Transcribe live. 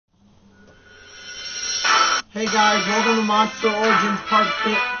Hey guys, welcome to Monster Origins Part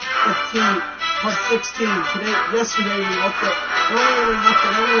 15, Part 16. Yesterday we looked at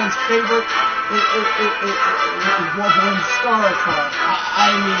everyone's favorite wobbling star car.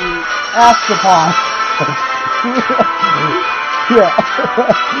 I mean, Astropod. Yeah.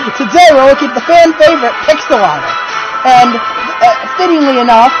 Today we're looking at the fan favorite Pixolotl. And fittingly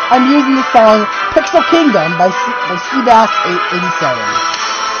enough, I'm using the song Pixel Kingdom by Seabass 887.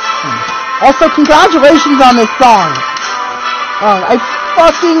 Also, congratulations on this song. I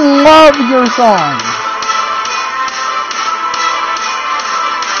fucking love your song.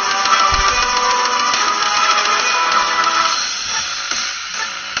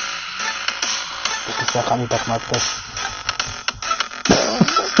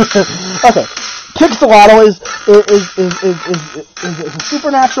 Okay, Pixolotl is a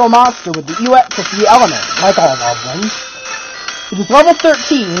supernatural monster with the electricity element, like all of them. It is level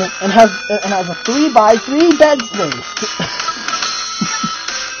 13 and has a 3x3 bed space.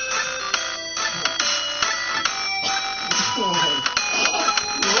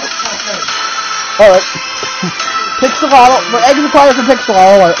 Alright. Pixolotl, the eggs required for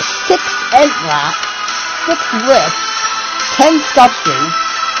Pixolotl are 6 egg wraps, 6 rips, 10 sculptures,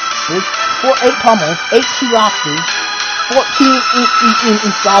 8 pummels, 8 T-Roxes, 14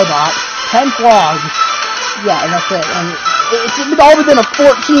 in Skybox, 10 frogs. Yeah, and that's it. And it's all within a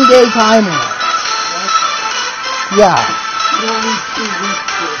 14-day time limit. Yeah.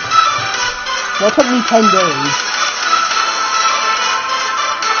 Well, it took me 10 days.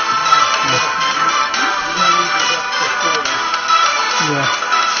 Yeah.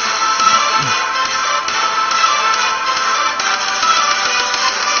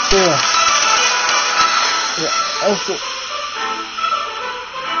 Yeah. Also.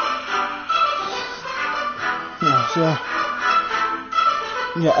 Yeah, so,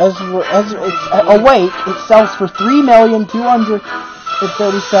 yeah, as it's awake, it sells for $3,237,273.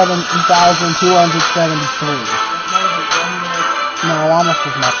 No, almost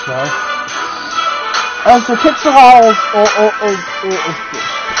as much though. As for Pixolotl's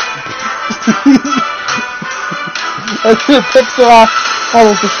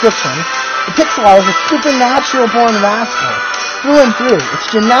Pixolotl's description, the Pixolotl is a supernatural born rascal. Through and through, its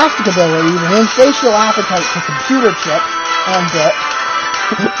gymnastic abilities and insatiable appetite for computer chips and bits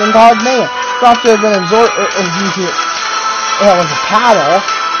can cause man. Thought to have been absorbed and using it as a paddle,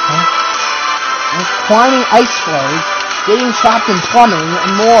 climbing ice floes, getting trapped in plumbing,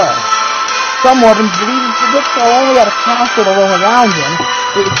 and more. Some weapons believe if the Pixolotl only had a castle to roam around in,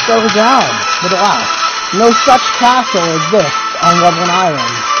 it would settle down. But alas, no such castle exists on Loveland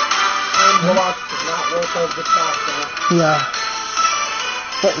Island. And Roblox does not work as the castle. Yeah.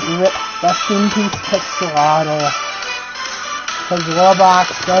 But rest in peace, Pixolotl. Because Roblox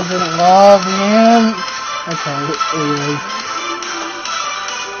doesn't love him. Okay, anyways.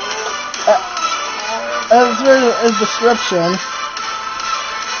 As for his description,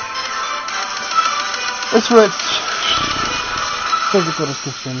 as for its physical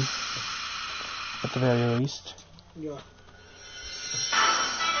description, at the very least. Yeah.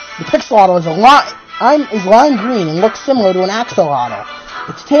 The Pixolotl is lime green and looks similar to an axolotl.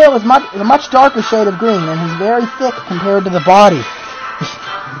 Its tail is a much darker shade of green and is very thick compared to the body. It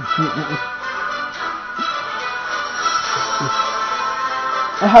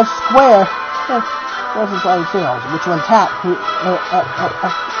has square, razor-sided tails, which when tapped,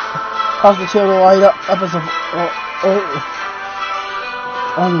 cause the tail to light up as a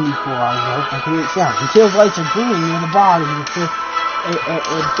onion equalizer and create sound. The tail's lights are green near the body, and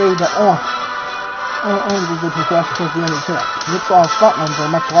it fades at orange. And they progress towards the end of the tail. Pixolotl front limbs are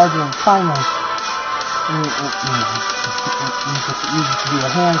much larger and tinier. It's easy to do a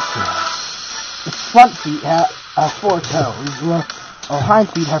handstand. Its front feet have 4 toes, while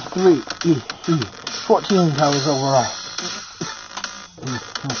hind feet have 3. 14 toes overall.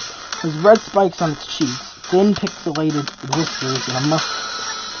 There's red spikes on its cheeks, thin pixelated whiskers, and why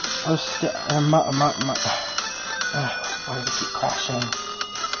does it keep crashing?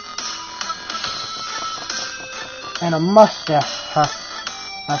 And a mustache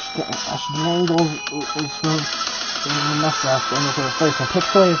dangles from the mustache and look at her face. And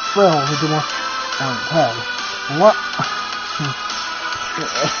pixelated frills with the more on its head.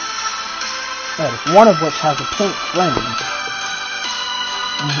 One of which has a pink fringe.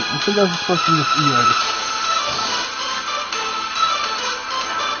 I think those are supposed to be its ears.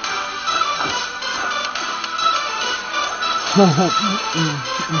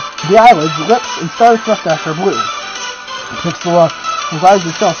 The eyelids, lips, and starched mustache are blue. Pixolotl eyes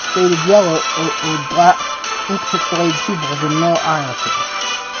itself faded yellow or black ink pixelated pupils and no irises.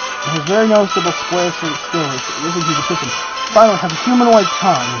 It has very noticeable square shaped scales. It isn't the kitchen. Finally, it has a humanoid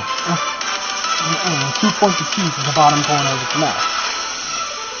tongue. And 2 pointed teeth in the bottom corner of its mouth.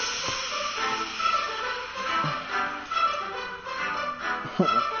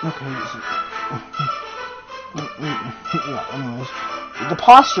 Okay. Yeah, anyways. The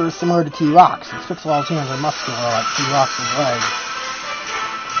posture is similar to T-Rock's. Its Pixolotl's hands are muscular like T-Rock's legs.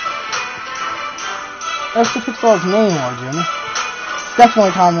 As to Pixolotl's name origin, it's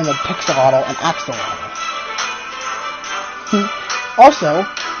definitely common in Pixolotl and Axolotl. Also,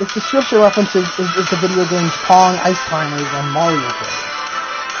 its description references is the video games Pong, Ice Climbers, and Mario Kart.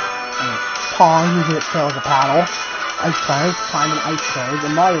 Pong using its tail as a paddle, Ice Climbers climbing ice curves,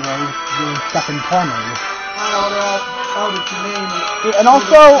 and Mario doing stuff in plumbing. And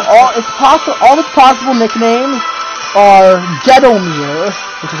also, all its possible nicknames are Gedomir,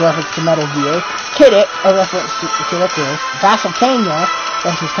 which is a reference to Metal Gear, Kiddick, a reference to Kid Icarus, Vasselkania,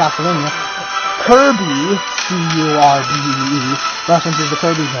 references to Castlevania, Kirby, C-U-R-B-E-E, references to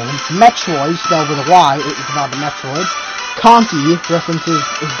Kirby's name, Metroid, spelled with a Y, it's about the Metroid, Conky, references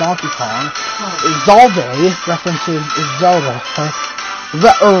is Donkey Kong, Zalde, references is Zelda,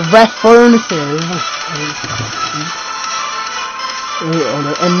 references,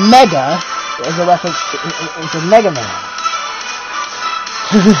 and Mega is a reference to Mega Man.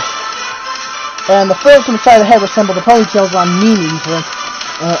 And the frills on the side of the head resemble the ponytails on Mimi from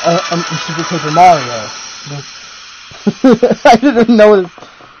Super Paper Mario. I didn't notice.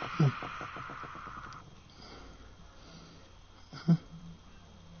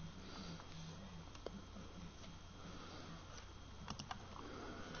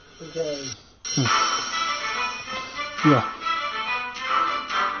 Okay. Yeah.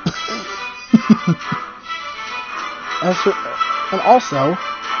 And also,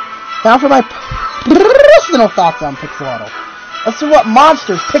 now for my personal thoughts on Pixolotl. As to what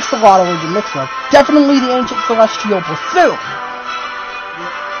monsters Pixolotl is a mix of, definitely the ancient celestial buffoon.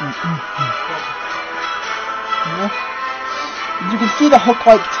 You can see the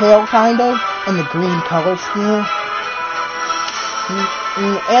hook-like tail, kind of, and the green color scheme.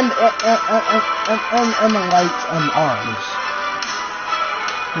 And the light arms.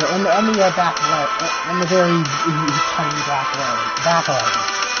 Yeah, and the back leg, and the very tiny back leg.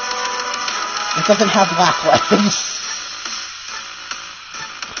 It doesn't have black legs.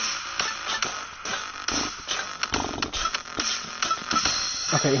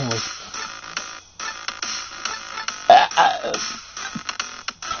 Okay, anyways.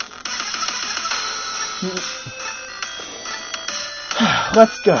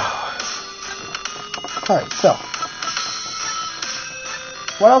 Let's go. Alright, so.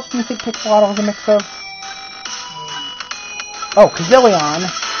 What else do you think Pixolotl is a mix of? Oh, Kazillion.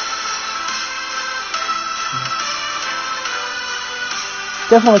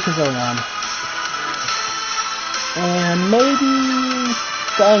 Definitely Kazillion. And maybe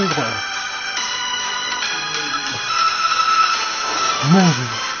Dangler. Maybe.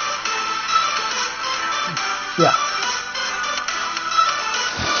 Yeah.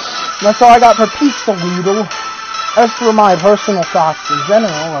 That's all I got for Pixolotl. As for my personal thoughts in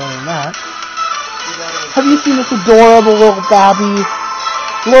general, other than that, have you seen this adorable little babby?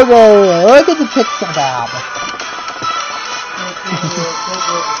 Look at the Pixel Bab.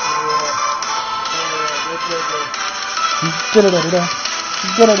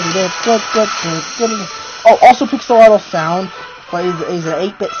 Oh, also Pixolotl sound is an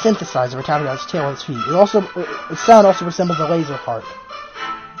 8-bit synthesizer for tapping on its tail and its feet. Its sound also resembles a laser heart.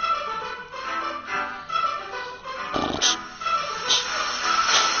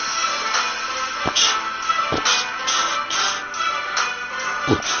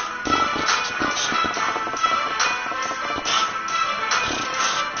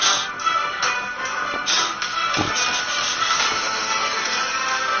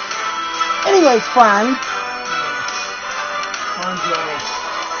 Anyways, friend.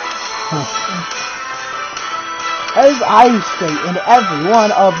 As I state in every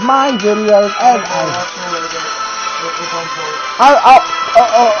one of my videos, au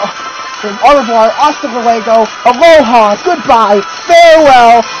revoir, hasta luego, aloha, goodbye,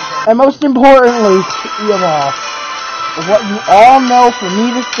 farewell, and most importantly, what you all know for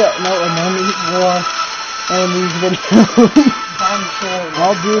me to say, in these videos.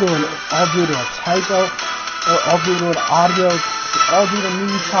 All due to a typo, or all due to an audio, all due to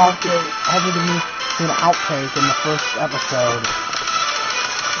me talking, all due to me doing an outtake in the first episode.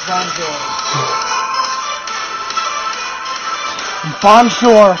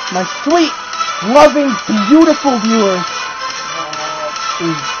 Bonjour, my sweet, loving, beautiful viewers.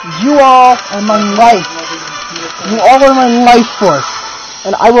 You all are my life. You all are my life force.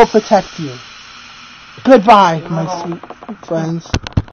 and I will protect you. Goodbye, my sweet friends.